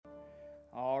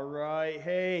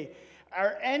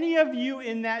Are any of you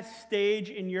in that stage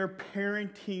in your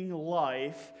parenting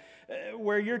life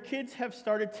where your kids have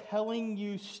started telling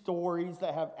you stories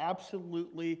that have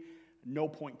absolutely no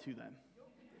point to them?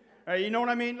 All right, you know what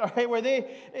I mean? All right, where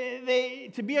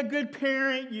they to be a good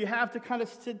parent, you have to kind of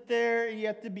sit there, you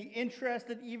have to be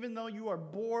interested even though you are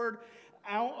bored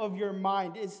out of your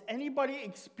mind. Is anybody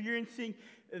experiencing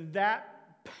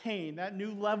that pain, that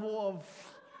new level of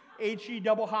HE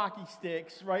double hockey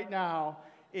sticks right now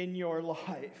in your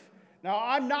life? Now,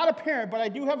 I'm not a parent, but I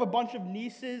do have a bunch of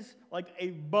nieces, like a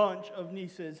bunch of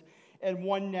nieces, and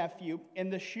one nephew.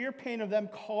 And the sheer pain of them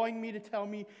calling me to tell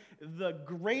me the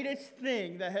greatest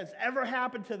thing that has ever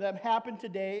happened to them happened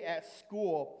today at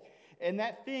school. And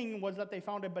that thing was that they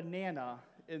found a banana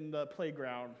in the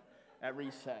playground at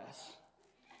recess.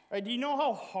 Right, do you know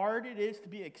how hard it is to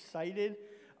be excited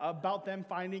about them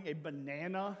finding a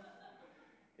banana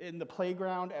in the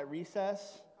playground at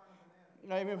recess?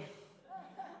 I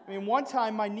mean, one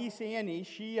time my niece Annie,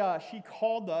 she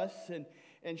called us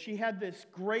and she had this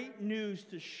great news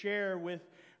to share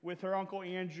with her Uncle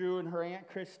Andrew and her Aunt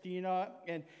Christina.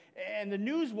 And the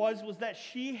news was that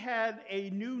she had a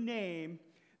new name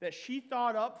that she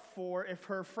thought up for if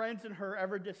her friends and her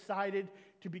ever decided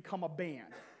to become a band.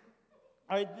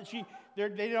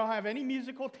 They don't have any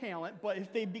musical talent, but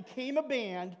if they became a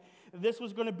band, this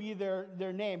was going to be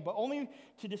their name. But only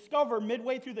to discover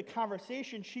midway through the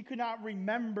conversation, she could not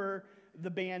remember the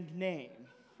band name.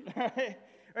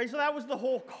 Right, so that was the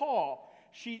whole call.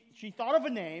 She thought of a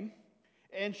name,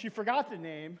 and she forgot the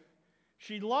name.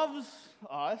 She loves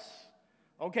us.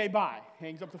 Okay, bye.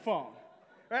 Hangs up the phone.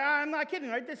 Right, I'm not kidding,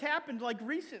 right? This happened like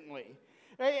recently.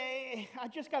 I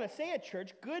just got to say it,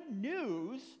 church, good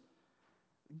news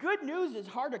is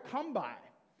hard to come by.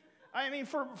 I mean,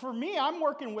 for me, I'm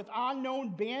working with unknown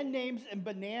band names and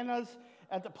bananas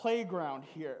at the playground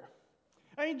here.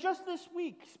 I mean, just this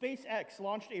week, SpaceX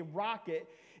launched a rocket,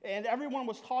 and everyone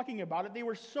was talking about it. They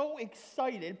were so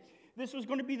excited. This was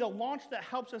going to be the launch that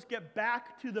helps us get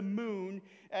back to the moon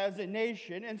as a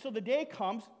nation. And so the day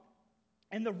comes,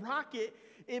 and the rocket,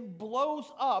 it blows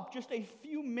up just a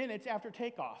few minutes after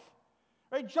takeoff.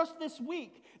 Right, just this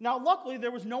week. Now, luckily,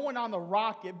 there was no one on the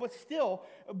rocket, but still,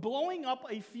 blowing up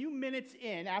a few minutes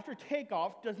in after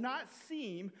takeoff does not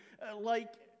seem like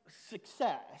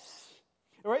success.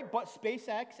 All right, but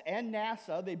SpaceX and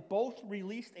NASA, they both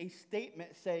released a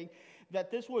statement saying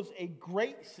that this was a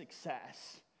great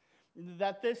success,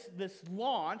 that this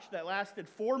launch that lasted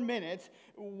 4 minutes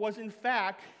was, in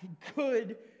fact,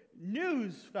 good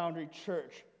news, Foundry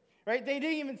Church. Right, they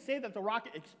didn't even say that the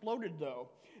rocket exploded, though.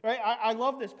 Right? I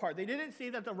love this part. They didn't say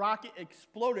that the rocket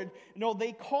exploded. No,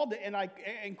 they called it, and I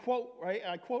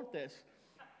quote this.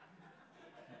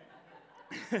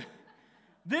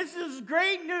 This is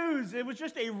great news. It was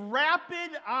just a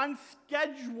rapid,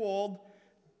 unscheduled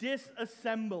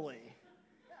disassembly.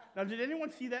 Now, did anyone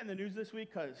see that in the news this week?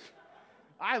 Because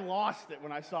I lost it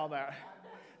when I saw that.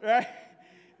 Right?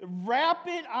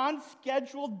 Rapid,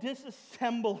 unscheduled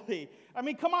disassembly. I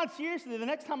mean, come on, seriously, the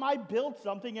next time I build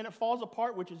something and it falls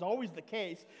apart, which is always the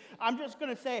case, I'm just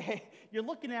going to say, hey, you're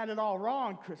looking at it all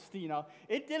wrong, Christina.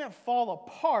 It didn't fall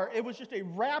apart. It was just a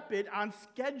rapid,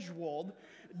 unscheduled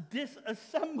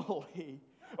disassembly.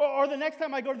 Or the next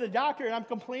time I go to the doctor and I'm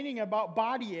complaining about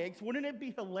body aches, wouldn't it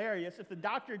be hilarious if the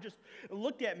doctor just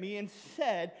looked at me and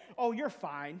said, oh, you're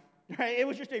fine. Right? It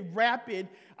was just a rapid,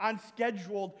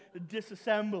 unscheduled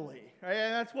disassembly. Right?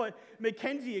 And that's what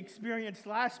Mackenzie experienced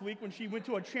last week when she went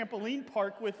to a trampoline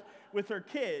park with her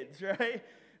kids, right?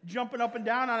 Jumping up and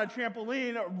down on a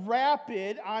trampoline,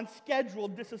 rapid,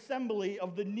 unscheduled disassembly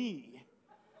of the knee.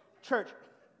 Church,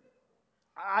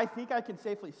 I think I can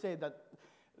safely say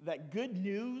that good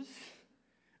news,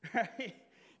 right?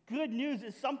 Good news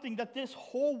is something that this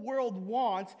whole world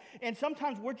wants, and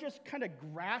sometimes we're just kind of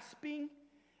grasping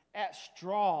at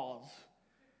straws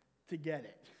to get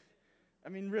it. I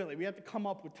mean, really, we have to come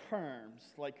up with terms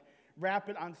like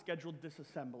rapid, unscheduled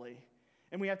disassembly.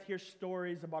 And we have to hear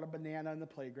stories about a banana in the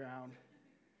playground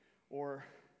or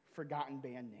forgotten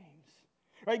band names.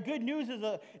 Right? Good news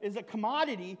is a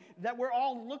commodity that we're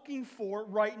all looking for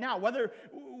right now, whether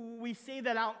we say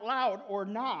that out loud or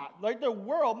not. Like the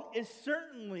world is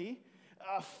certainly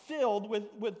filled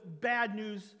with bad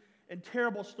news and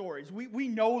terrible stories. We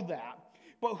know that.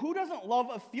 But who doesn't love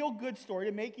a feel-good story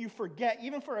to make you forget,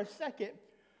 even for a second,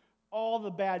 all the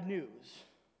bad news?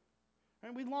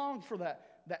 And we long for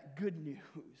that good news.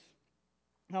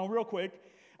 Now, real quick,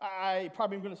 I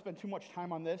probably am going to spend too much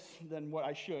time on this than what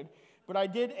I should, but I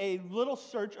did a little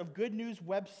search of good news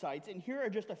websites, and here are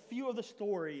just a few of the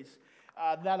stories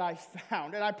that I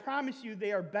found. And I promise you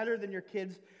they are better than your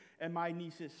kids' and my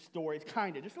niece's stories,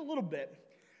 kind of, just a little bit.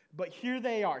 But here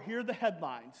they are. Here are the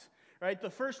headlines. Right? The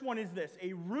first one is this: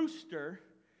 a rooster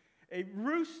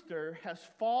has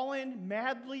fallen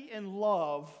madly in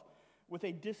love with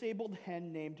a disabled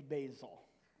hen named Basil.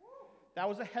 That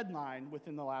was a headline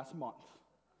within the last month.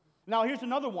 Now here's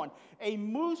another one. A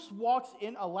moose walks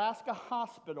in Alaska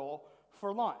hospital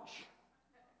for lunch.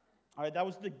 All right, that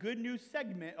was the good news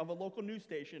segment of a local news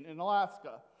station in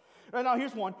Alaska. Right, now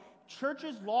here's one.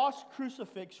 Church's lost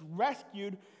crucifix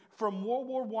rescued from World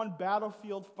War I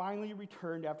battlefield finally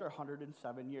returned after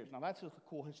 107 years. Now that's just a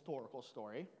cool historical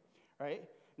story, right?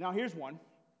 Now here's one.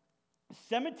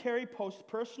 Cemetery posts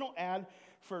personal ad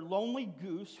for lonely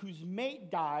goose whose mate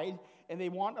died and they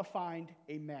want to find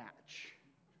a match.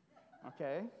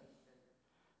 Okay?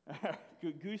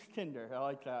 Goose Tinder, I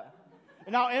like that.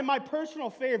 Now, and my personal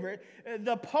favorite,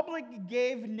 the public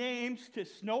gave names to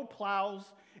snow plows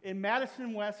in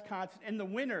Madison, Wisconsin, and the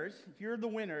winners, here are the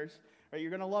winners, right, you're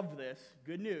going to love this,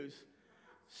 good news.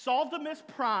 Saltimus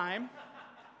Prime,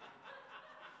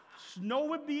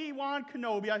 Snowy-Wan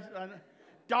Kenobi,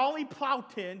 Dolly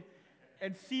Plowton,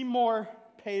 and Seymour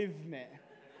Pavement.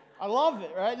 I love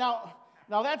it, right? Now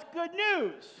that's good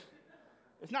news.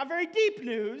 It's not very deep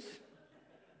news,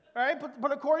 right?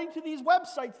 But according to these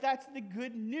websites, that's the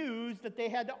good news that they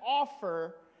had to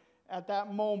offer at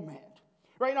that moment.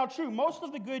 Right now, true, most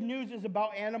of the good news is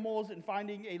about animals and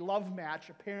finding a love match,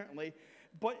 apparently.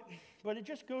 But it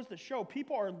just goes to show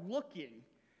people are looking,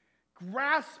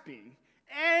 grasping,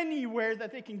 anywhere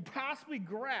that they can possibly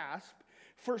grasp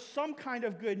for some kind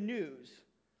of good news.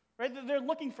 Right? They're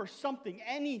looking for something,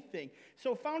 anything.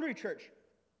 So Foundry Church,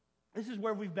 this is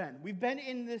where we've been. We've been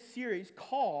in this series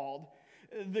called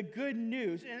The Good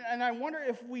News. And I wonder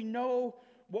if we know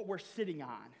what we're sitting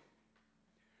on,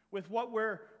 with what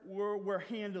we're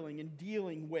handling and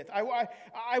dealing with.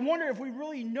 I wonder if we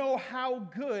really know how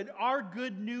good our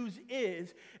good news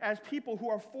is as people who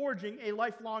are forging a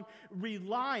lifelong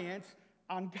reliance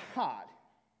on God.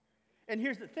 And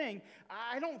here's the thing,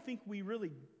 I don't think we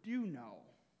really do know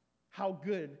how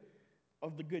good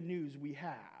of the good news we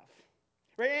have.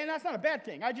 Right? And that's not a bad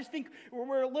thing. I just think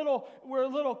we're a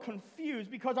little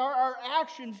confused because our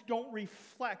actions don't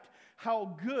reflect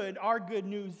how good our good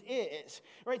news is.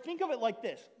 Right? Think of it like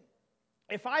this.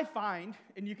 If I find,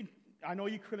 and I know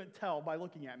you couldn't tell by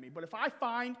looking at me, but if I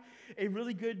find a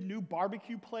really good new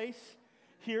barbecue place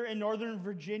here in Northern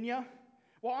Virginia,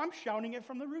 well, I'm shouting it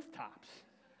from the rooftops.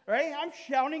 Right? I'm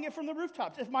shouting it from the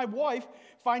rooftops. If my wife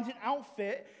finds an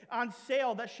outfit on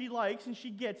sale that she likes and she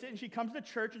gets it and she comes to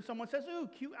church and someone says, ooh,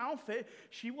 cute outfit,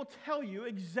 she will tell you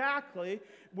exactly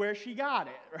where she got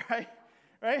it, right?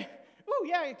 Right? Ooh,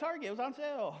 yeah, at Target, it was on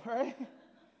sale, right?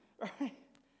 Right?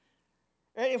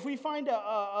 If we find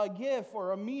a GIF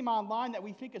or a meme online that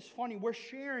we think is funny, we're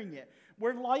sharing it.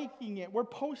 We're liking it. We're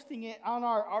posting it on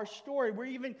our story. We're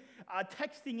even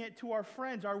texting it to our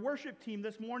friends. Our worship team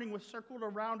this morning was circled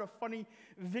around a funny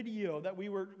video that we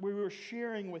were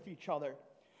sharing with each other.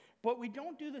 But we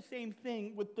don't do the same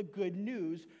thing with the good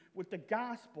news, with the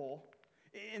gospel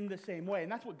in the same way.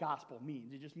 And that's what gospel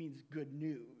means. It just means good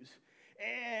news.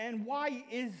 And why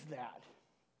is that?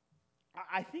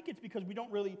 I think it's because we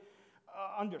don't really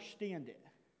understand it.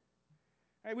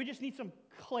 Right? We just need some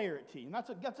clarity, and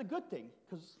that's a good thing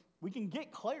because we can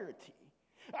get clarity.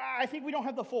 I think we don't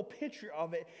have the full picture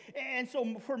of it, and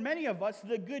so for many of us,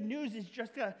 the good news is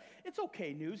just it's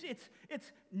okay news.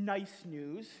 It's nice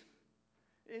news.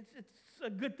 It's a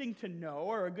good thing to know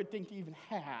or a good thing to even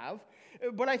have.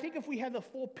 But I think if we had the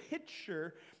full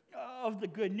picture of the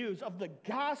good news, of the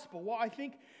gospel, well, I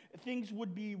think things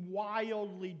would be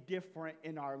wildly different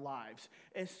in our lives,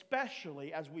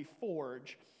 especially as we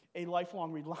forge a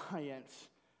lifelong reliance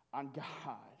on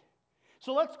God.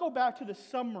 So let's go back to the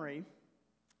summary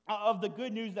of the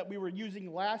good news that we were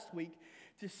using last week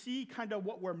to see kind of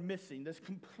what we're missing, this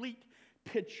complete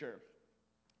picture.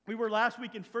 We were last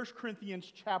week in 1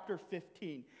 Corinthians chapter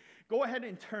 15. Go ahead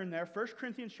and turn there, 1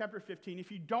 Corinthians chapter 15.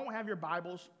 If you don't have your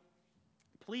Bibles,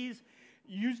 please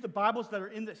use the Bibles that are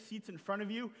in the seats in front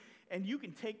of you, and you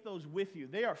can take those with you.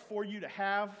 They are for you to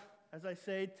have, as I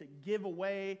say, to give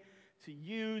away, to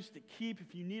use, to keep.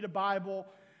 If you need a Bible,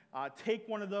 take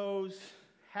one of those,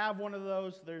 have one of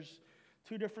those. There's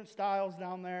 2 different styles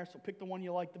down there, so pick the one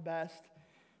you like the best.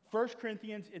 1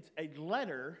 Corinthians, it's a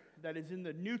letter that is in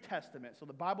the New Testament. So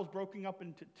the Bible's broken up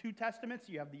into 2 testaments.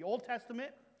 You have the Old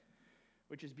Testament,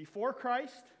 which is before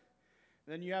Christ.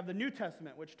 And then you have the New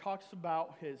Testament, which talks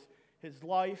about his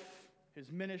life,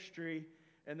 his ministry,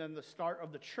 and then the start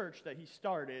of the church that he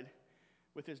started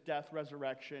with his death,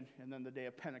 resurrection, and then the day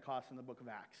of Pentecost in the book of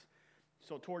Acts.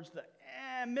 So towards the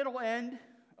middle end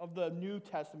of the New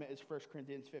Testament is 1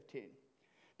 Corinthians 15.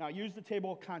 Now, use the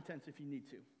table of contents if you need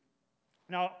to.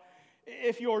 Now,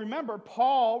 if you'll remember,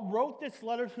 Paul wrote this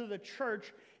letter to the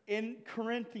church in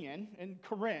Corinth.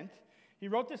 He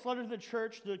wrote this letter to the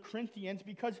church, the Corinthians,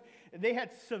 because they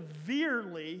had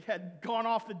gone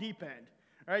off the deep end.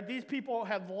 All right? These people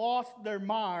had lost their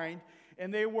mind,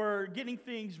 and they were getting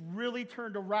things really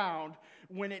turned around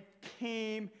when it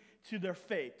came to their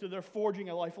faith, to their forging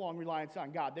a lifelong reliance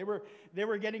on God. They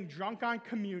were getting drunk on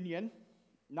communion,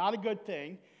 not a good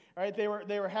thing. Right? They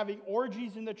were having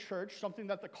orgies in the church, something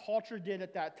that the culture did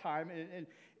at that time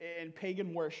in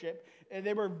pagan worship. And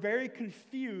they were very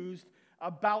confused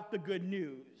about the good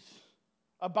news,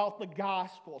 about the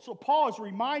gospel. So Paul is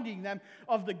reminding them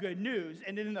of the good news.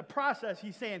 And in the process,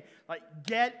 he's saying, like,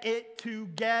 get it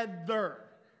together.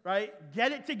 Right?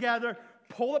 Get it together.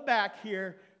 Pull it back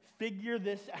here. Figure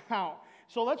this out.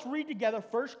 So let's read together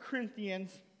 1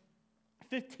 Corinthians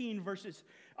 15, verses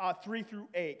 3 through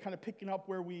 8, kind of picking up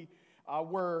where we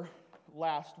were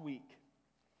last week.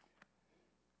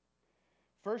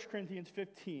 1 Corinthians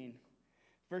 15,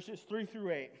 verses 3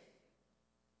 through 8.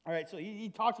 All right, so he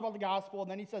talks about the gospel,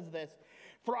 and then he says this.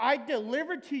 For I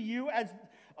delivered to you as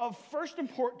of first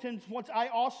importance what I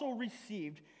also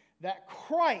received, that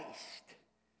Christ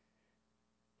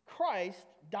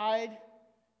died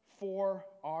for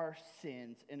our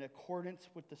sins in accordance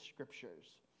with the Scriptures,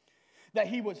 that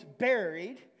he was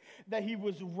buried, that he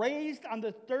was raised on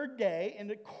the third day in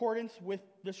accordance with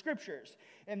the Scriptures,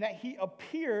 and that he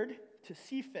appeared to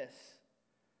Cephas,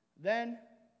 then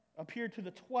appeared to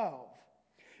the 12.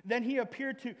 Then he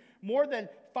appeared to more than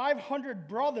 500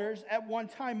 brothers at one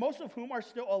time, most of whom are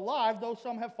still alive, though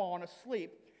some have fallen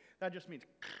asleep. That just means,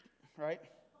 right?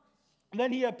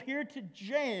 Then he appeared to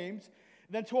James,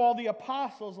 then to all the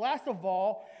apostles. Last of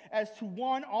all, as to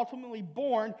one ultimately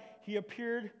born, he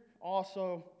appeared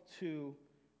also to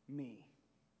me.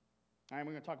 All right,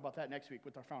 we're going to talk about that next week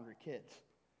with our Foundry kids.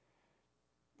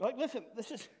 Like, listen,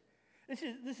 this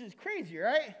is crazy,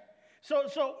 right?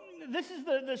 So this is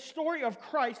the story of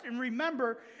Christ, and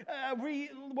remember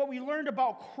what we learned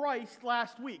about Christ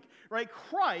last week, right?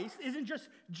 Christ isn't just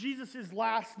Jesus'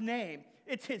 last name;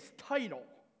 it's his title.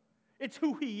 It's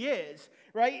who he is,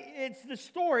 right? It's the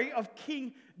story of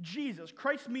King Jesus.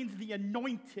 Christ means the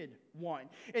anointed one,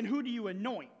 and who do you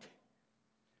anoint?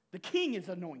 The king is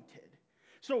anointed.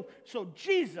 So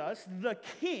Jesus, the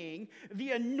king,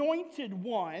 the anointed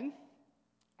one,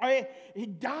 right, he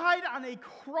died on a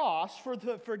cross for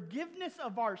the forgiveness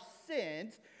of our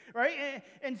sins, right?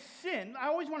 And sin, I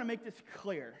always want to make this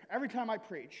clear every time I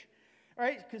preach,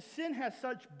 right? Because sin has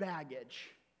such baggage.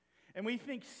 And we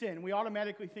think sin, we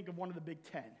automatically think of one of the big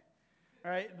 10,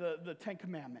 right? The 10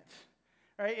 Commandments,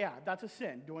 right? Yeah, that's a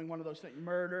sin, doing one of those things.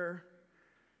 Murder,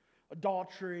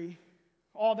 adultery,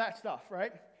 all that stuff,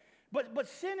 right? But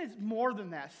sin is more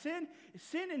than that. Sin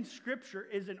in Scripture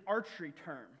is an archery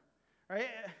term, right?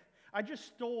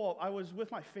 I was with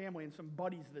my family and some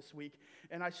buddies this week,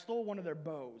 and I stole one of their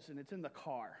bows, and it's in the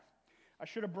car. I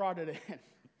should have brought it in.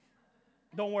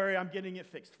 Don't worry, I'm getting it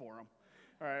fixed for them.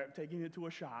 All right, I'm taking it to a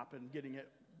shop and getting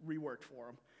it reworked for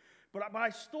him. But I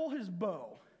stole his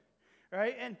bow,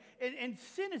 right? And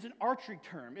sin is an archery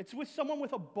term. It's with someone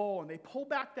with a bow, and they pull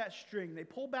back that string, they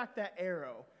pull back that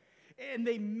arrow, and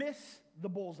they miss the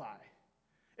bullseye.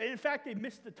 And in fact, they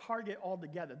miss the target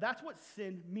altogether. That's what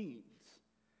sin means,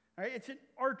 right? It's an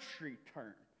archery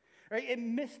term, right? It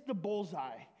missed the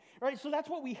bullseye, right? So that's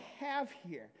what we have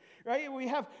here, right? We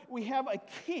have a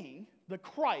king, the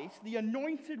Christ, the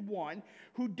anointed one,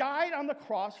 who died on the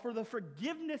cross for the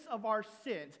forgiveness of our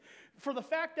sins, for the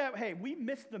fact that, hey, we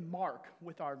missed the mark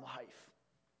with our life.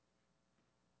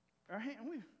 Right?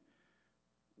 And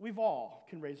we've all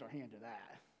can raise our hand to that.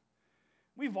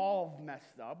 We've all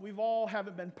messed up. We've all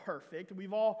haven't been perfect.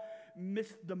 We've all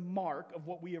missed the mark of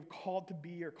what we are called to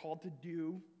be or called to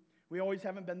do. We always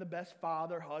haven't been the best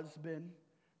father, husband,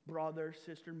 brother,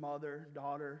 sister, mother,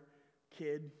 daughter,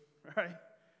 kid, right?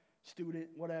 Student,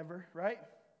 whatever, right?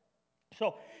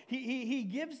 So he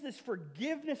gives this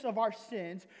forgiveness of our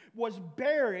sins, was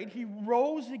buried, he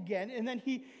rose again, and then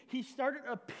he started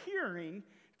appearing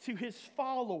to his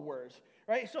followers,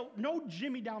 right? So no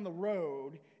Jimmy down the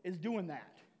road is doing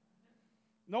that.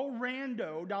 No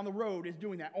rando down the road is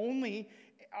doing that. Only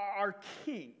our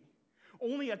king.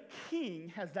 Only a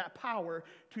king has that power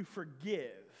to forgive,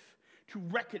 to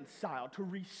reconcile, to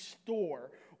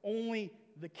restore. Only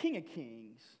the King of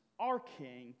Kings, our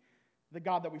King, the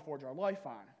God that we forge our life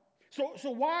on.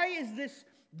 So why is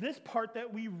this part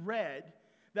that we read,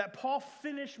 that Paul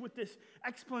finished with this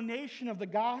explanation of the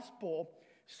gospel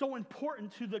so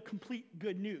important to the complete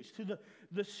good news, to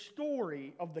the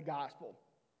story of the gospel.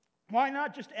 Why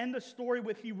not just end the story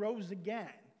with he rose again?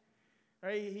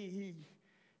 Right?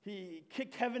 He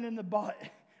kicked heaven in the butt,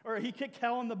 or he kicked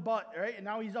hell in the butt, right? And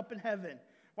now he's up in heaven.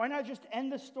 Why not just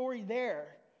end the story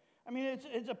there? I mean,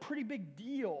 it's a pretty big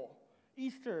deal.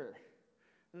 Easter,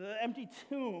 the empty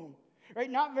tomb,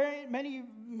 right? Not very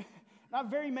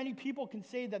many people can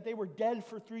say that they were dead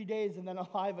for 3 days and then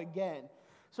alive again.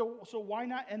 So why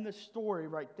not end the story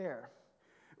right there?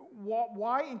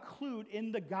 Why include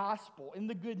in the gospel, in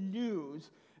the good news,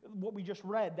 what we just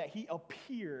read, that he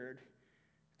appeared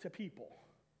to people,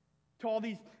 to all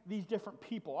these different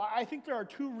people? I think there are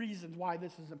two reasons why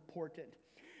this is important.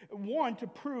 One, to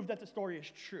prove that the story is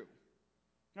true.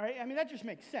 All right? I mean, that just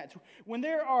makes sense. When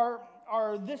there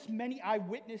are this many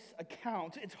eyewitness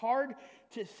accounts, it's hard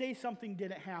to say something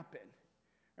didn't happen.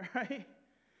 All right?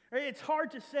 It's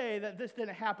hard to say that this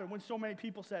didn't happen when so many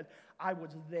people said, I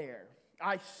was there.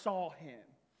 I saw him.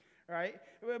 All right?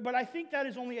 But I think that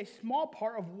is only a small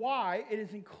part of why it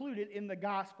is included in the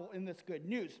gospel, in this good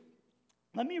news.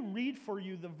 Let me read for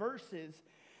you the verses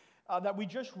that we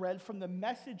just read from the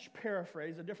Message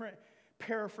paraphrase, a different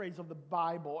paraphrase of the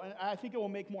Bible, and I think it will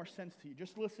make more sense to you.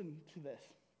 Just listen to this.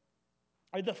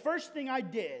 All right, the first thing I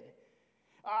did,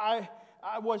 I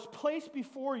was placed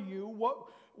before you what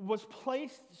was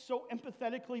placed so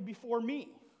empathetically before me,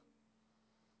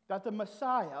 that the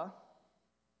Messiah,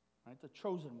 right, the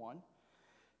chosen one,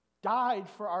 died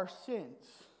for our sins,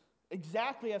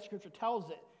 exactly as Scripture tells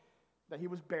it, that he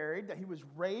was buried, that he was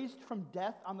raised from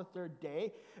death on the third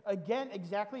day, again,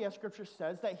 exactly as Scripture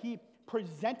says, that he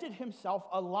presented himself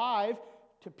alive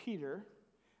to Peter,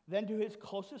 then to his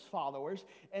closest followers,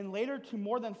 and later to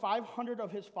more than 500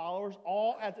 of his followers,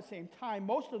 all at the same time,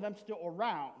 most of them still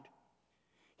around.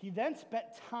 He then spent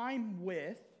time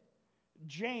with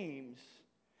James,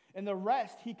 and the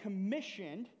rest he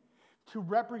commissioned to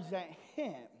represent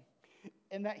him,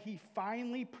 and that he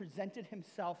finally presented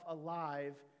himself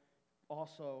alive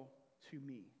also to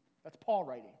me. That's Paul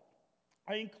writing.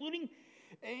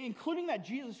 Including that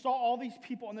Jesus saw all these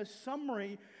people, and the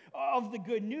summary of the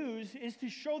good news is to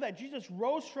show that Jesus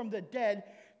rose from the dead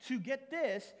to, get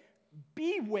this,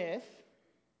 be with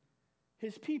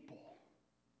his people.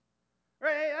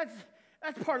 Right?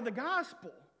 That's part of the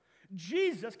gospel.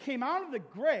 Jesus came out of the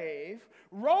grave,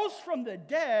 rose from the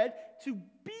dead to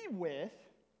be with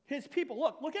his people.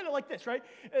 Look at it like this, right?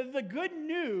 The good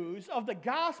news of the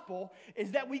gospel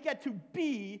is that we get to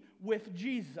be with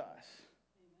Jesus.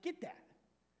 Get that.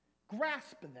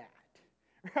 Grasp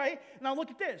that, right? Now look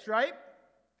at this, right?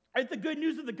 The good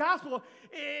news of the gospel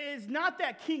is not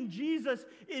that King Jesus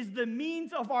is the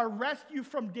means of our rescue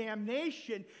from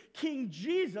damnation. King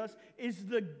Jesus is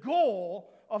the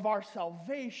goal of our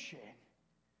salvation.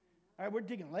 All right, we're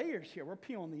digging layers here. We're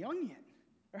peeling the onion,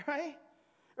 right?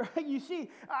 Right? You see,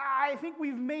 I think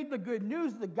we've made the good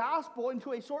news, the gospel,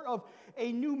 into a sort of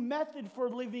a new method for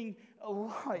living a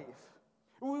life.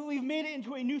 We've made it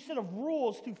into a new set of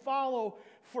rules to follow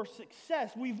for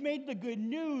success. We've made the good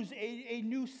news a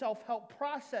new self-help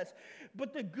process.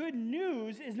 But the good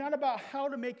news is not about how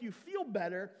to make you feel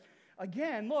better.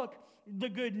 Again, look, the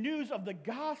good news of the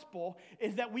gospel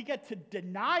is that we get to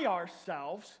deny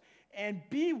ourselves and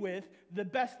be with the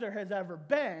best there has ever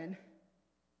been,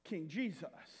 King Jesus.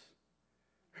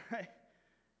 Right?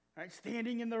 Right?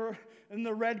 Standing in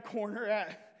the red corner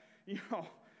at,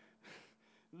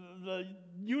 the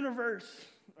universe,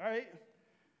 right?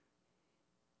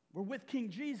 We're with King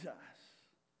Jesus,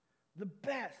 the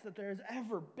best that there has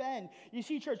ever been. You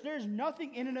see, church, there's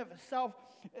nothing in and of itself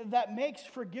that makes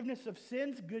forgiveness of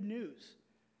sins good news.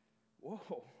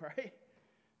 Whoa, right?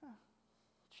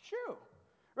 It's true,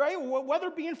 right?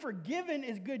 Whether being forgiven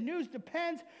is good news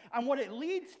depends on what it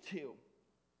leads to.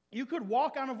 You could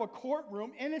walk out of a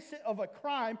courtroom innocent of a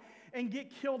crime and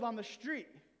get killed on the street.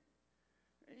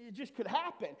 It just could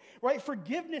happen, right?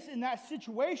 Forgiveness in that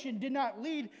situation did not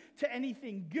lead to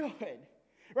anything good,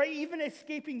 right? Even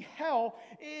escaping hell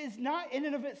is not in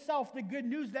and of itself the good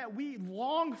news that we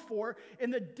long for in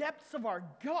the depths of our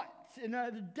guts, in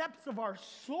the depths of our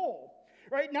soul,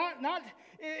 right? Not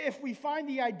if we find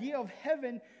the idea of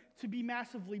heaven to be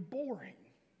massively boring.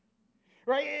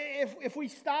 Right? If we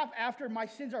stop after my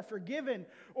sins are forgiven,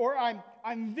 or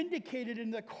I'm vindicated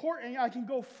in the court and I can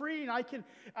go free and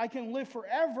I can live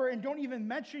forever, and don't even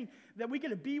mention that we get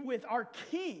to be with our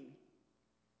King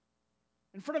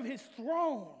in front of his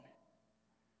throne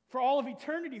for all of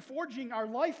eternity, forging our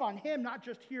life on him, not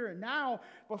just here and now,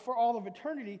 but for all of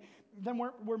eternity, then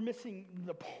we're missing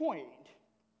the point.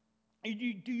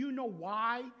 Do you know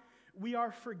why we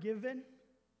are forgiven?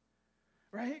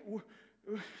 Right?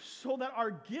 So that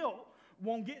our guilt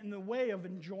won't get in the way of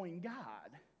enjoying God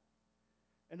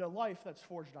and a life that's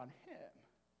forged on Him.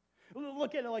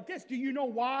 Look at it like this. Do you know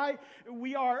why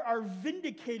we are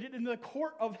vindicated in the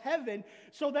court of heaven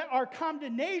so that our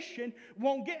condemnation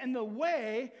won't get in the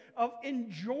way of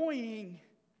enjoying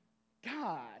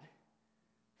God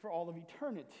for all of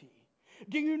eternity?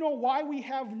 Do you know why we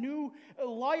have new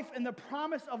life and the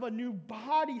promise of a new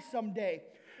body someday?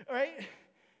 Right?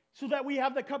 So that we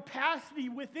have the capacity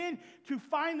within to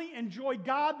finally enjoy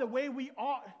God the way we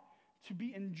ought to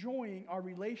be enjoying our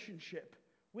relationship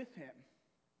with Him.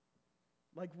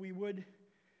 Like we would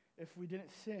if we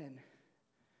didn't sin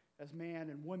as man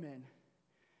and woman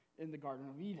in the Garden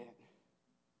of Eden.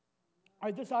 All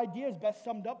right, this idea is best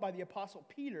summed up by the Apostle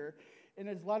Peter in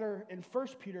his letter in 1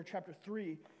 Peter chapter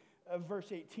 3,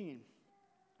 verse 18.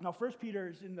 Now, 1 Peter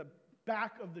is in the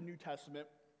back of the New Testament,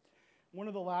 one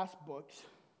of the last books.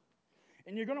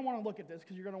 And you're going to want to look at this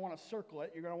because you're going to want to circle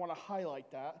it. You're going to want to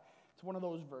highlight that. It's one of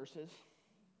those verses.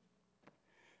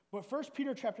 But 1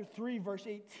 Peter chapter 3, verse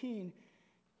 18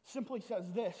 simply says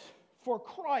this: for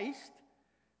Christ,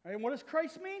 right, what does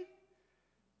Christ mean?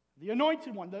 The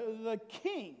anointed one, the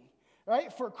king,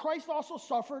 right? For Christ also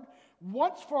suffered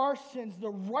once for our sins, the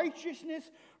righteousness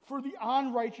for the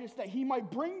unrighteous, that He might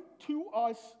bring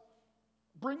us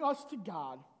to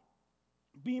God,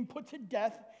 being put to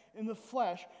death in the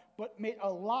flesh, but made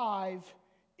alive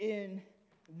in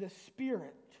the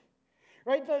Spirit.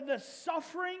 Right? The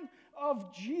suffering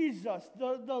of Jesus,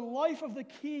 the life of the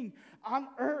King on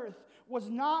earth was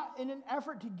not in an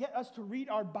effort to get us to read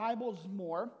our Bibles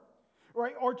more,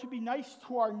 right? Or to be nice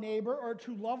to our neighbor, or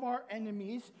to love our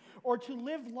enemies, or to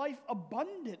live life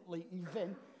abundantly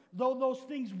even, though those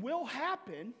things will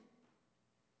happen,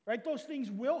 right? Those things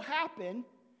will happen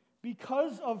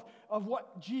because of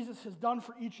what Jesus has done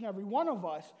for each and every one of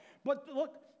us. But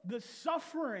look, the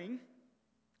suffering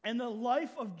and the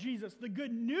life of Jesus, the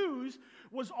good news,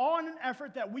 was all in an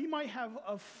effort that we might have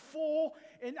a full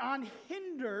and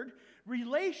unhindered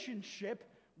relationship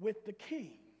with the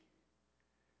King.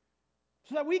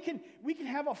 So that we can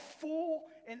have a full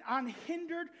and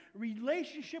unhindered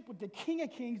relationship with the King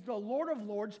of Kings, the Lord of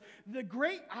Lords, the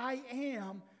great I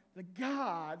am, the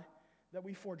God that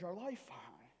we forge our life on.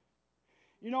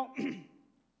 You know,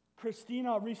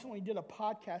 Christina recently did a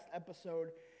podcast episode,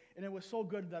 and it was so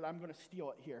good that I'm going to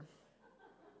steal it here.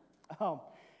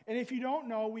 And if you don't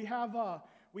know, we have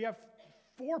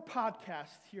 4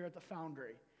 podcasts here at the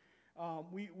Foundry.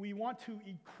 We want to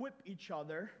equip each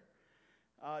other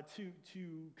to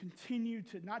continue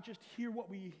to not just hear what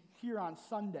we hear on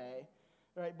Sunday,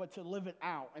 right, but to live it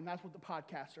out, and that's what the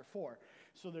podcasts are for.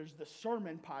 So there's the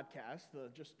sermon podcast,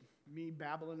 just me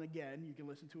babbling again. You can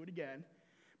listen to it again.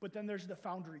 But then there's the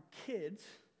Foundry Kids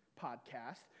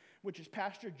podcast, which is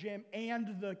Pastor Jim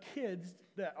and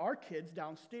our kids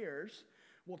downstairs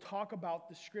will talk about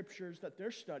the scriptures that they're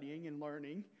studying and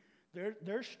learning,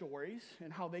 their stories,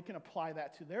 and how they can apply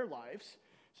that to their lives.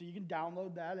 So you can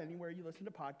download that anywhere you listen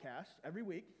to podcasts every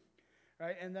week,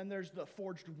 right? And then there's the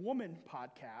Forged Woman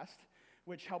podcast,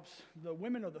 which helps the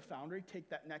women of the Foundry take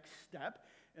that next step.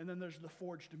 And then there's the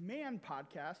Forged Man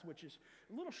podcast, which is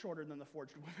a little shorter than the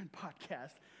Forged Women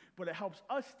podcast, but it helps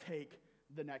us take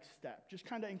the next step. Just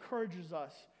kind of encourages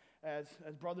us as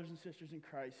brothers and sisters in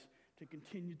Christ to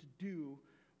continue to do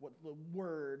what the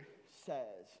Word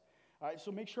says. All right,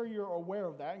 so make sure you're aware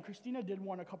of that. And Christina did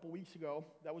one a couple weeks ago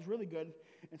that was really good,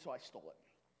 and so I stole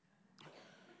it.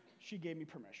 She gave me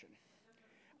permission.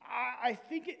 I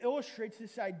think it illustrates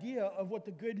this idea of what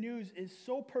the good news is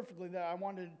so perfectly that I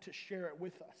wanted to share it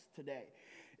with us today.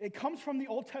 It comes from the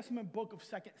Old Testament book of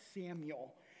 2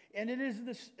 Samuel, and it is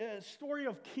the story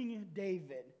of King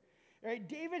David. Right?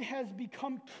 David has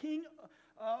become king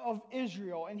of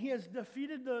Israel, and he has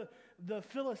defeated the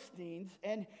Philistines,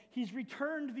 and he's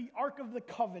returned the Ark of the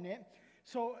Covenant.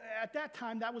 So at that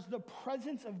time, that was the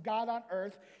presence of God on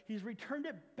earth. He's returned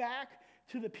it back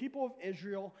to the people of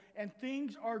Israel, and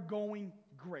things are going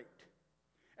great.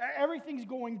 Everything's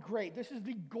going great. This is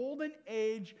the golden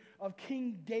age of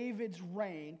King David's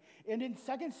reign. And in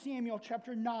 2 Samuel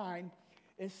chapter 9,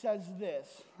 it says this.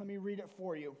 Let me read it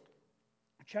for you.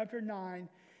 Chapter 9,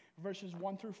 verses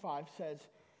 1 through 5 says,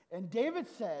 "And David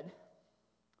said,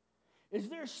 'Is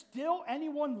there still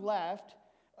anyone left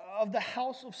of the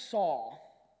house of Saul?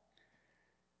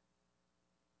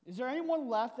 Is there anyone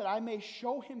left that I may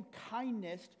show him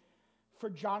kindness for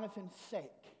Jonathan's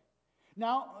sake?'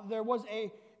 Now there was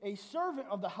a servant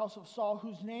of the house of Saul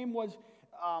whose name was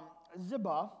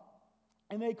Ziba,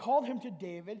 and they called him to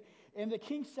David, And the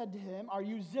king said to him, "Are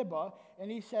you Ziba?"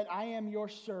 And he said, "I am your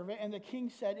servant." And the king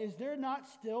said, "Is there not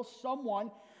still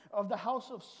someone of the house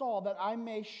of Saul, that I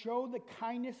may show the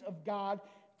kindness of God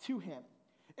to him?"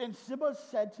 And Ziba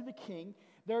said to the king,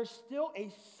 "There is still a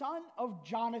son of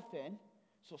Jonathan."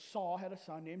 So Saul had a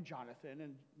son named Jonathan,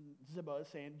 and Ziba is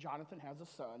saying Jonathan has a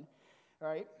son,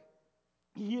 right?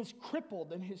 "He is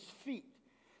crippled in his feet."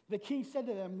 The king said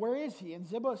to them, "Where is he?" And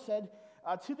Ziba said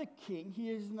to the king, "He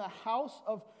is in the house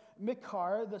of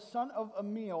Micah, the son of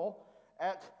Amiel,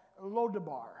 at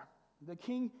Lodabar." The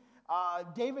king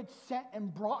David sent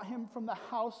and brought him from the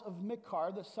house of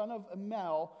Micah, the son of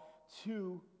Amiel,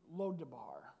 to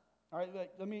Lodabar. All right,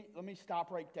 let me stop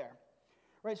right there.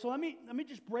 Right, so let me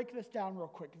just break this down real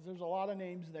quick, because there's a lot of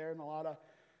names there and a lot of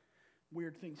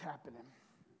weird things happening.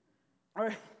 All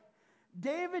right,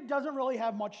 David doesn't really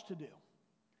have much to do.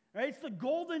 Right? It's the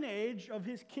golden age of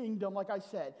his kingdom, like I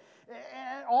said.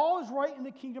 And all is right in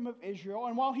the kingdom of Israel.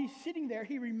 And while he's sitting there,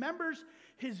 he remembers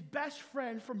his best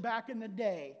friend from back in the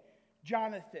day,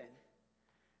 Jonathan.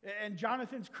 And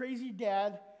Jonathan's crazy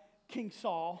dad, King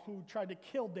Saul, who tried to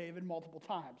kill David multiple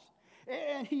times.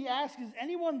 And he asks, is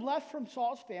anyone left from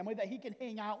Saul's family that he can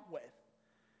hang out with,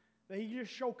 that he can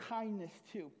just show kindness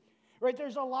to? Right?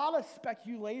 There's a lot of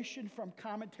speculation from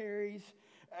commentaries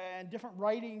and different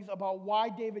writings about why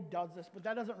David does this, but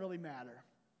that doesn't really matter.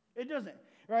 It doesn't,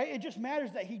 right? It just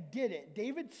matters that he did it.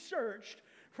 David searched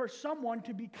for someone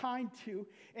to be kind to,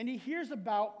 and he hears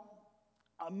about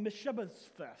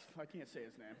Mephibosheth. I can't say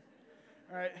his name.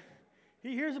 All right?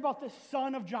 He hears about the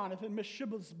son of Jonathan,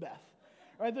 Mephibosheth.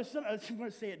 All right? I'm going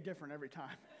to say it different every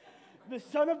time. The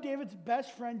son of David's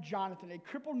best friend, Jonathan, a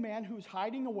crippled man who's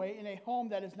hiding away in a home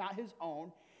that is not his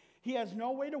own. He has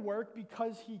no way to work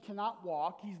because he cannot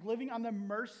walk. He's living on the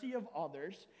mercy of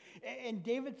others. And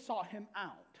David sought him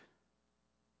out.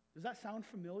 Does that sound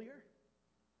familiar?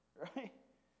 Right?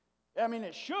 I mean,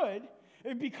 it should.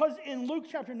 Because in Luke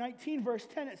chapter 19, verse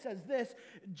 10, it says this: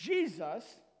 Jesus,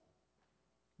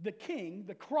 the King,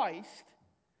 the Christ,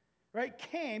 right,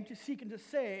 came to seek and to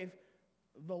save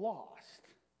the lost.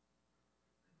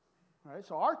 All right,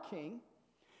 so our King,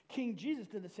 King Jesus,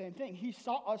 did the same thing. He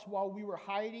sought us while we were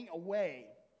hiding away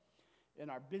in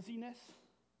our busyness,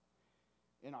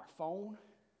 in our phone,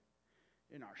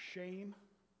 in our shame,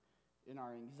 in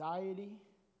our anxiety,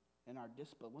 in our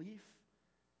disbelief.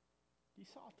 He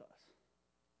sought us.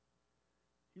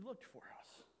 He looked for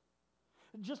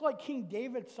us. Just like King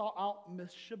David sought out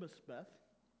Mephibosheth.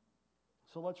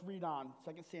 So let's read on.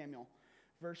 2 Samuel,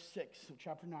 verse 6 of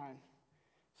chapter 9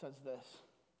 says this.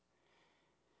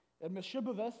 And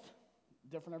Mephibosheth,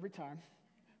 different every time,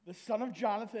 the son of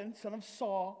Jonathan, son of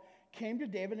Saul, came to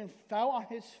David and fell on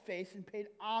his face and paid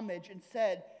homage and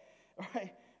said, all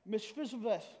right,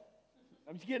 Mephibosheth,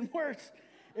 it's getting worse.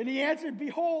 And he answered,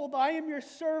 behold, I am your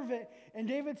servant. And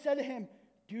David said to him,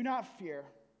 do not fear,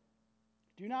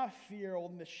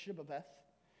 old Mephibosheth,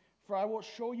 for I will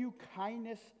show you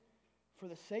kindness for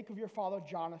the sake of your father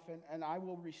Jonathan, and I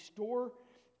will restore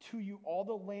to you all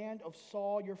the land of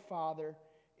Saul your father,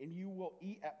 and you will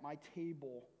eat at my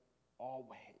table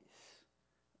always.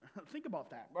 Think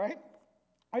about that, right?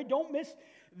 I don't miss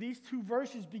these two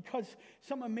verses because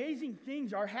some amazing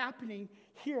things are happening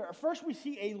here. First, we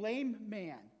see a lame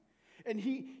man, and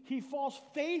he falls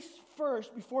face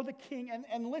first before the king.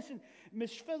 And listen,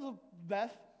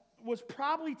 Mephibosheth was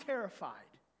probably terrified.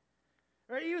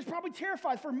 Right? He was probably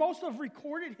terrified for most of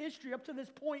recorded history up to this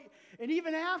point, and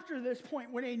even after this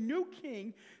point, when a new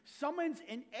king summons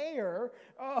an heir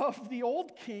of the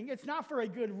old king, it's not for a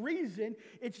good reason.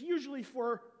 It's usually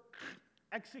for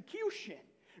execution.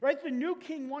 Right? The new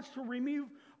king wants to remove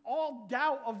all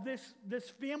doubt of this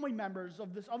family members,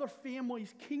 of this other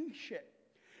family's kingship.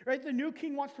 Right? The new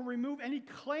king wants to remove any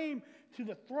claim to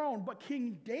the throne, but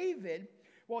King David,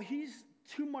 well, he's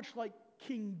too much like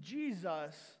King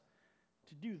Jesus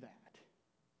to do that.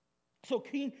 So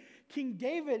King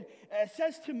David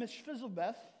says to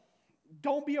Mephibosheth,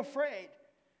 don't be afraid.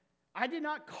 I did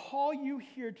not call you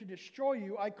here to destroy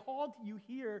you. I called you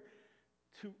here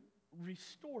to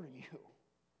restore you.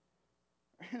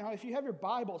 Now, if you have your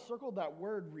Bible, circle that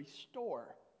word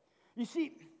restore. You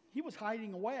see, he was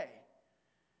hiding away.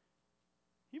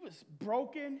 He was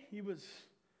broken. He was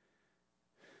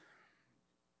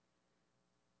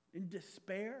in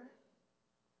despair,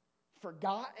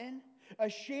 forgotten,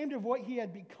 ashamed of what he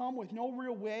had become with no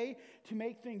real way to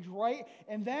make things right.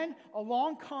 And then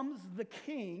along comes the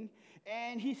king,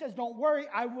 and he says, don't worry,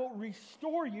 I will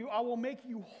restore you. I will make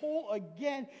you whole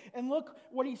again. And look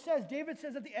what he says. David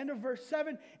says at the end of verse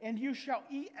 7, and you shall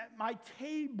eat at my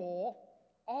table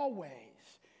always.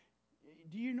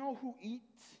 Do you know who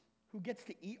eats? who gets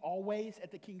to eat always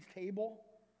at the king's table?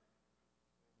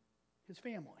 His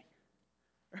family,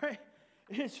 right?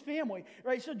 His family,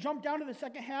 right? So jump down to the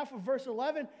second half of verse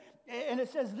 11, and it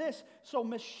says this: so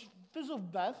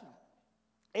Mephibosheth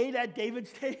ate at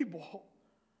David's table,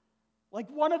 like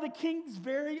one of the king's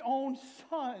very own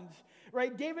sons,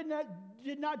 right? David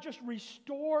did not just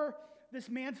restore this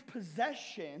man's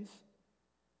possessions.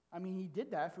 I mean, he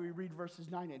did that if we read verses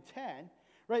 9 and 10,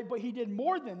 right? But he did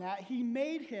more than that. He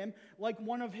made him like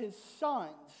one of his sons.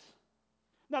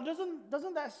 Now,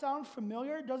 doesn't that sound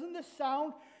familiar? Doesn't this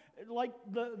sound like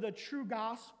the true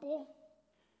gospel?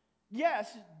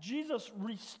 Yes, Jesus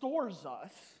restores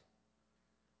us,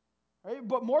 right?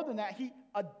 But more than that, he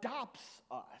adopts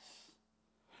us,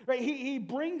 right? He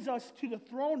brings us to the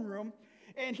throne room,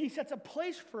 and he sets a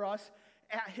place for us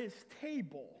at his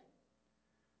table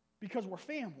because we're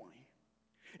family.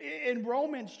 In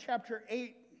Romans chapter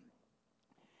 8,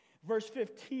 verse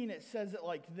 15, it says it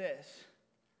like this.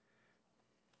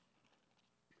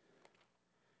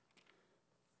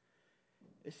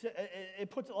 It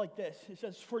puts it like this. It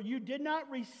says, "For you did not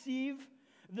receive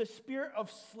the spirit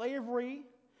of slavery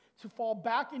to fall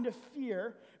back into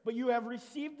fear, but you have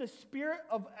received the spirit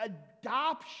of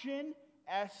adoption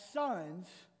as sons,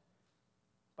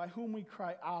 by whom we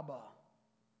cry, Abba,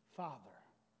 Father."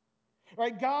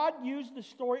 Right? God used the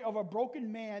story of a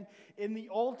broken man in the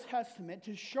Old Testament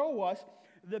to show us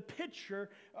the picture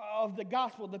of the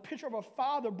gospel, the picture of a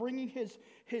father bringing his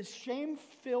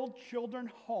shame-filled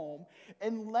children home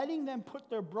and letting them put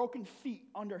their broken feet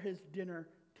under his dinner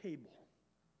table.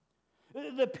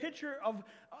 The picture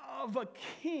of a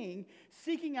king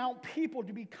seeking out people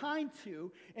to be kind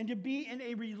to and to be in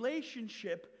a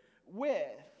relationship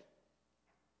with.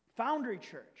 Foundry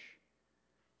Church,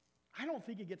 I don't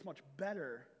think it gets much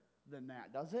better than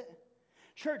that, does it?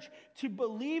 Church, to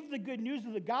believe the good news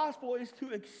of the gospel is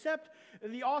to accept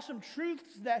the awesome truths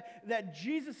that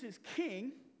Jesus is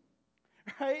king,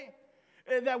 right?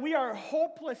 That we are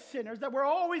hopeless sinners, that we're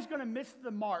always going to miss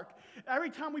the mark. Every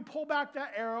time we pull back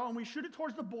that arrow and we shoot it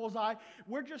towards the bullseye,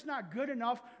 we're just not good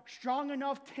enough, strong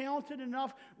enough, talented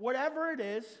enough, whatever it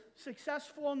is,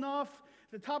 successful enough,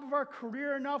 the top of our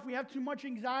career enough, we have too much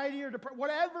anxiety or depression,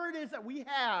 whatever it is that we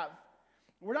have,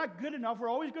 we're not good enough, we're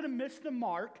always going to miss the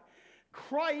mark.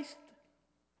 Christ,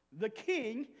 the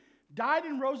King, died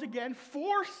and rose again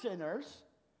for sinners.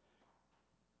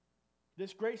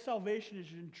 This great salvation is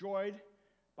enjoyed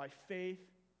by faith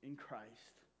in Christ,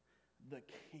 the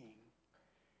King.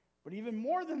 But even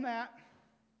more than that,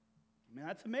 I mean,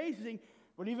 that's amazing,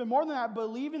 but even more than that,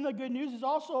 believing the good news is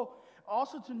also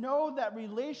to know that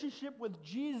relationship with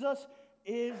Jesus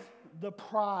is the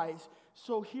prize.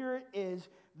 So here it is,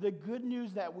 the good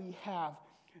news that we have.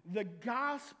 The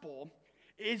gospel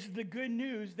is the good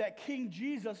news that King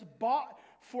Jesus bought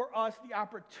for us the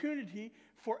opportunity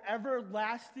for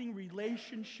everlasting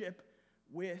relationship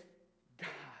with God.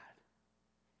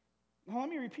 Now, let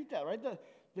me repeat that, right?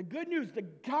 The good news, the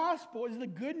gospel is the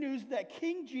good news that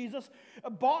King Jesus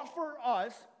bought for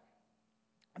us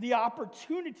the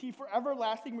opportunity for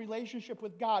everlasting relationship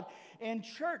with God. And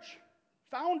church,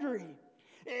 Foundry,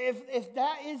 if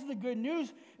that is the good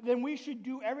news, then we should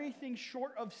do everything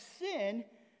short of sin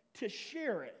to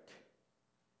share it,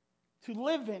 to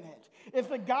live in it. If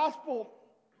the gospel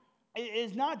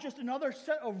is not just another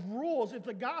set of rules, if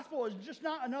the gospel is just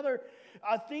not another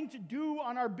thing to do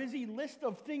on our busy list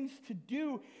of things to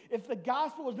do, if the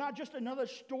gospel is not just another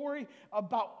story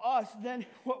about us, then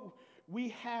what we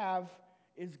have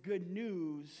is good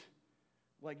news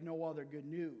like no other good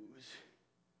news.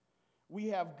 We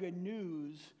have good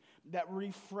news that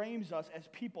reframes us as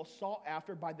people sought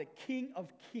after by the King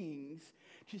of Kings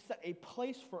to set a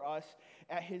place for us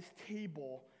at his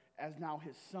table as now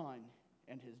his son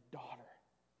and his daughter.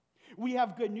 We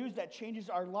have good news that changes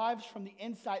our lives from the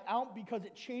inside out because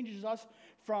it changes us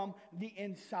from the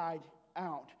inside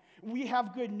out. We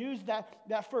have good news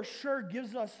that for sure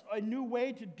gives us a new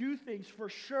way to do things, for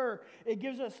sure. It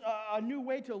gives us a new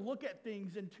way to look at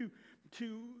things and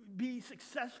to be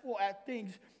successful at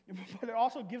things. But it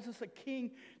also gives us a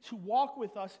king to walk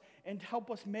with us and help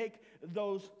us make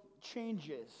those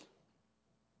changes.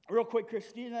 Real quick,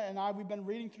 Christina and I, we've been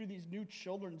reading through these new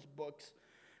children's books.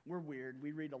 We're weird.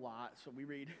 We read a lot, so we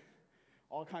read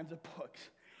all kinds of books.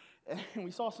 And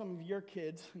we saw some of your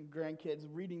kids and grandkids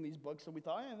reading these books, so we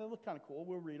thought, they look kind of cool.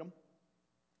 We'll read them.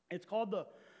 It's called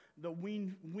the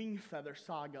Wing Feather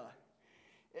Saga.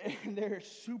 And they're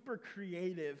super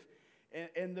creative,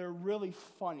 and they're really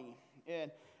funny.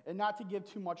 And not to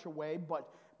give too much away, but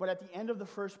at the end of the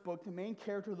first book, the main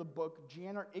character of the book,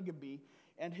 Janet Igby,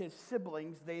 and his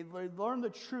siblings. They learn the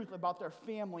truth about their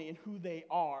family and who they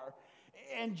are.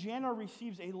 And Janna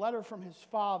receives a letter from his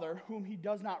father, whom he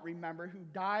does not remember, who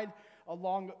died a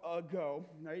long ago,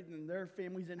 right? And their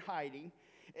family's in hiding.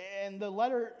 And the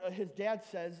letter his dad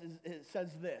says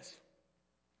this.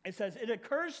 It says, "It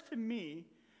occurs to me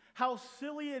how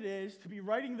silly it is to be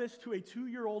writing this to a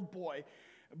 2-year-old boy.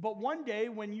 But one day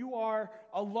when you are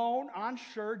alone,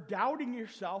 unsure, doubting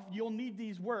yourself, you'll need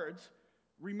these words.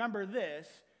 Remember this,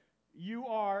 you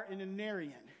are an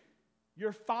Anarian.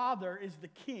 Your father is the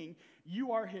king.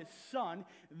 You are his son.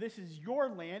 This is your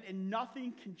land, and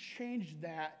nothing can change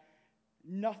that.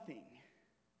 Nothing."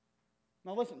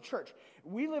 Now listen, church,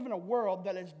 we live in a world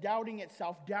that is doubting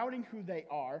itself, doubting who they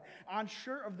are,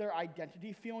 unsure of their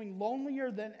identity, feeling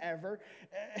lonelier than ever,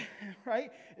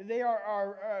 right? They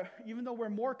are even though we're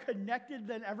more connected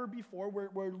than ever before,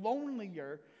 we're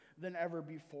lonelier than ever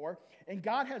before. And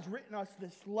God has written us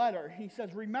this letter. He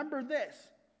says, remember this.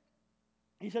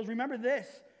 He says, remember this.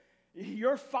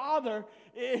 Your father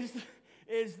is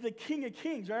the King of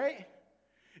Kings, right?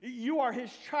 You are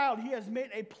his child. He has made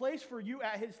a place for you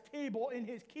at his table in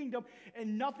his kingdom,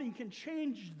 and nothing can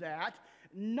change that.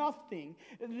 Nothing.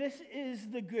 This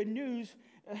is the good news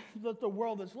that the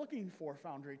world is looking for,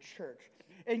 Foundry Church.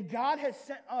 And God has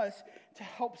sent us to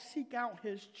help seek out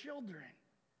his children.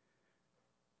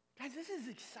 Guys, this is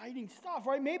exciting stuff,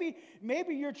 right?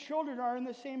 Maybe your children are in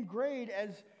the same grade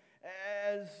as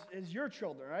your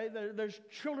children, right? There's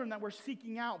children that we're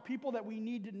seeking out, people that we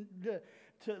need to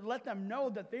let them know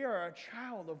that they are a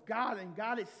child of God, and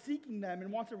God is seeking them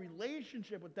and wants a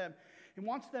relationship with them and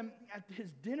wants them at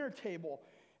his dinner table.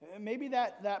 Maybe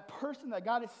that person that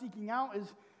God is seeking out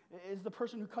is the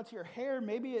person who cuts your hair.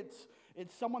 Maybe it's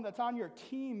someone that's on your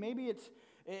team. Maybe it's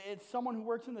someone who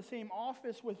works in the same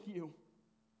office with you.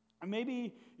 And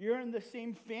maybe you're in the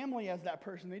same family as that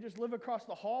person. They just live across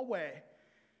the hallway.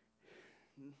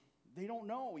 They don't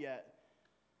know yet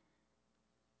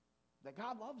that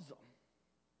God loves them.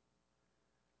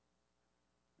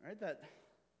 Right? That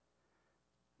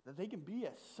they can be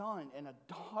a son and a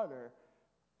daughter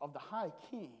of the High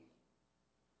King.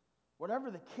 Whatever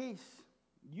the case,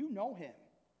 you know him.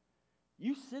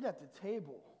 You sit at the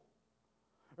table.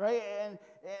 Right?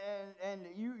 And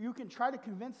you can try to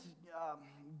convince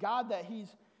God that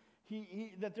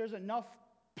that there's enough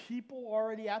people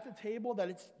already at the table, that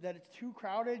it's too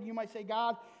crowded. You might say,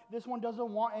 God, this one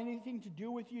doesn't want anything to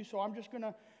do with you, so I'm just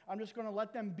gonna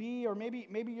let them be. Or maybe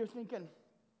you're thinking,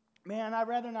 man, I'd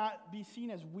rather not be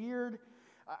seen as weird.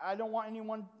 I don't want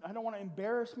to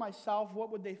embarrass myself.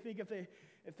 What would they think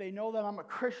if they know that I'm a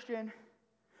Christian?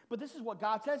 But this is what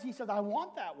God says. He says, I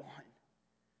want that one.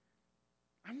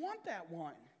 I want that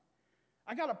one.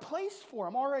 I got a place for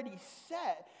him already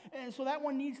set. And so that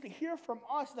one needs to hear from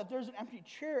us that there's an empty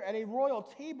chair at a royal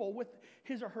table with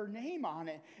his or her name on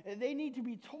it. They need to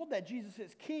be told that Jesus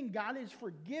is king, God is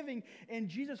forgiving, and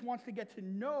Jesus wants to get to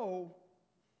know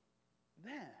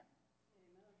them.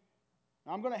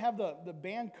 Now, I'm going to have the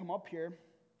band come up here.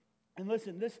 And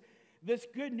listen, this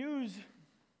good news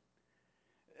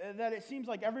that it seems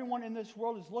like everyone in this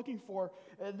world is looking for,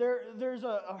 there's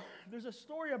a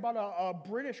story about a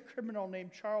British criminal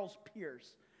named Charles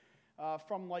Pierce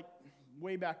from like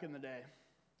way back in the day.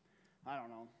 I don't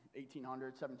know,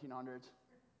 1800s, 1700s.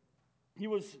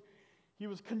 He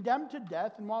was condemned to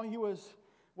death, and while he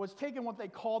was taken what they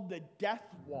called the death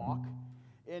walk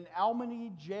in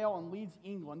Almany Jail in Leeds,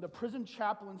 England, the prison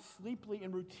chaplain sleepily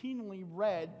and routinely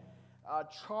read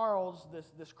Charles,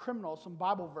 this criminal, some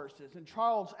Bible verses. And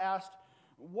Charles asked,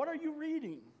 "What are you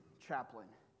reading, chaplain?"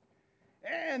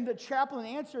 And the chaplain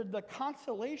answered, "The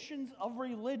Consolations of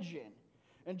Religion."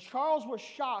 And Charles was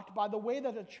shocked by the way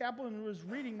that the chaplain was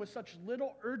reading with such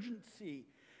little urgency,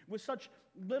 with such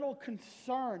little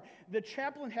concern. The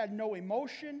chaplain had no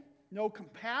emotion, no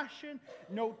compassion,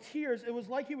 no tears. It was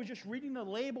like he was just reading the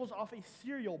labels off a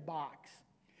cereal box.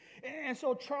 And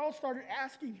so Charles started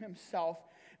asking himself,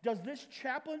 does this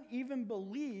chaplain even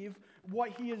believe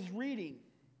what he is reading?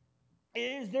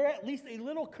 Is there at least a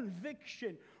little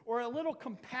conviction or a little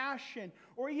compassion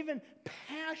or even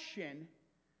passion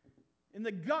in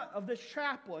the gut of this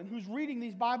chaplain who's reading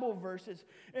these Bible verses?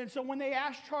 And so when they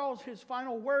asked Charles his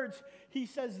final words, he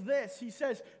says this. He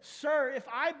says, "Sir, if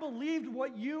I believed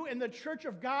what you and the Church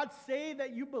of God say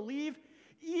that you believe,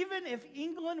 even if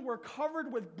England were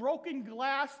covered with broken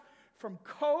glass from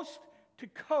coast to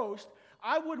coast,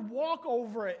 I would walk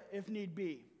over it if need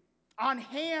be, on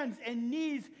hands and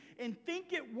knees, and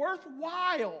think it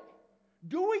worthwhile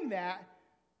doing that,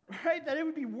 right? That it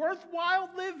would be worthwhile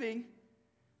living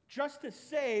just to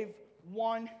save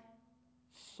one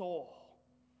soul."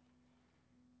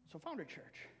 So Foundry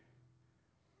Church.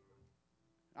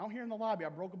 Out here in the lobby, I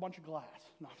broke a bunch of glass.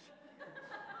 No.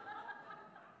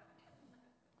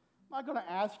 I'm not going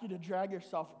to ask you to drag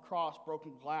yourself across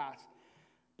broken glass,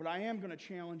 but I am going to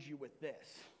challenge you with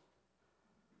this.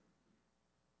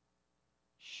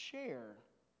 Share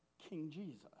King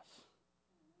Jesus.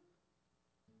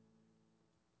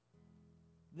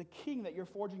 The King that you're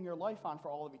forging your life on for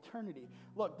all of eternity.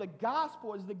 Look, the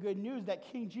gospel is the good news that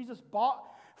King Jesus bought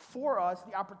for us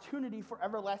the opportunity for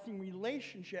everlasting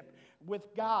relationship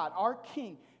with God. Our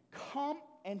King, come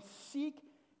and seek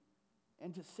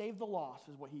and to save the lost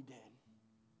is what he did.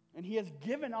 And he has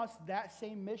given us that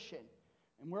same mission,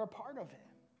 and we're a part of it.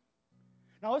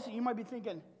 Now listen, you might be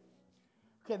thinking,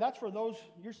 okay, that's for those,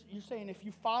 you're saying if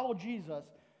you follow Jesus,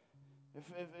 if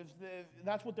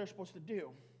that's what they're supposed to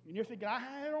do. And you're thinking,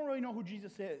 I don't really know who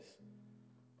Jesus is.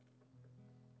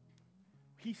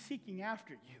 He's seeking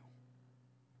after you.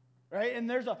 Right? And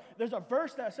there's a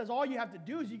verse that says all you have to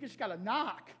do is you just got to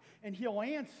knock and he'll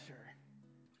answer.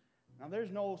 Now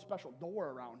there's no special door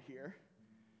around here.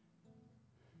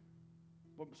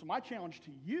 So my challenge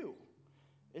to you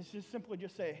is to simply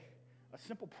just say a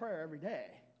simple prayer every day.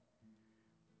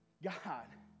 God,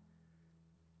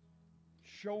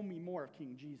 show me more of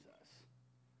King Jesus.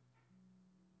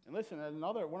 And listen,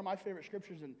 one of my favorite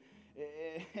scriptures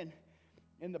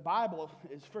in the Bible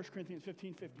is 1 Corinthians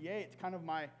 15:58. It's kind of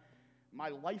my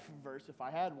life verse if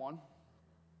I had one.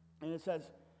 And it says,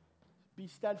 be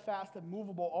steadfast and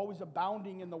movable, always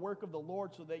abounding in the work of the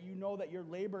Lord, so that you know that your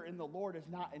labor in the Lord is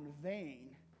not in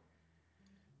vain.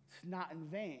 It's not in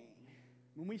vain.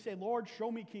 When we say, Lord,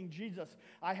 show me King Jesus,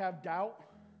 I have doubt.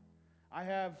 I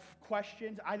have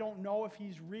questions. I don't know if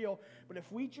he's real. But if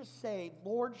we just say,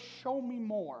 Lord, show me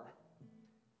more,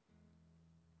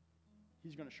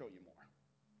 he's going to show you more.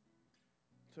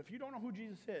 So if you don't know who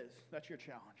Jesus is, that's your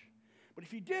challenge. But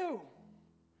if you do,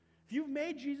 if you've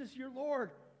made Jesus your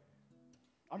Lord,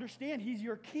 understand he's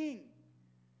your King.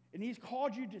 And he's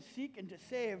called you to seek and to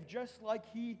save just like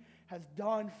he has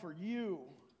done for you.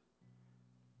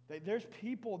 That there's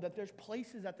people, that there's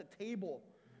places at the table,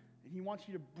 and he wants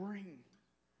you to bring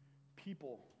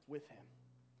people with him.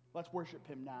 Let's worship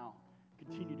him now.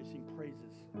 Continue to sing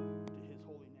praises to his holy name.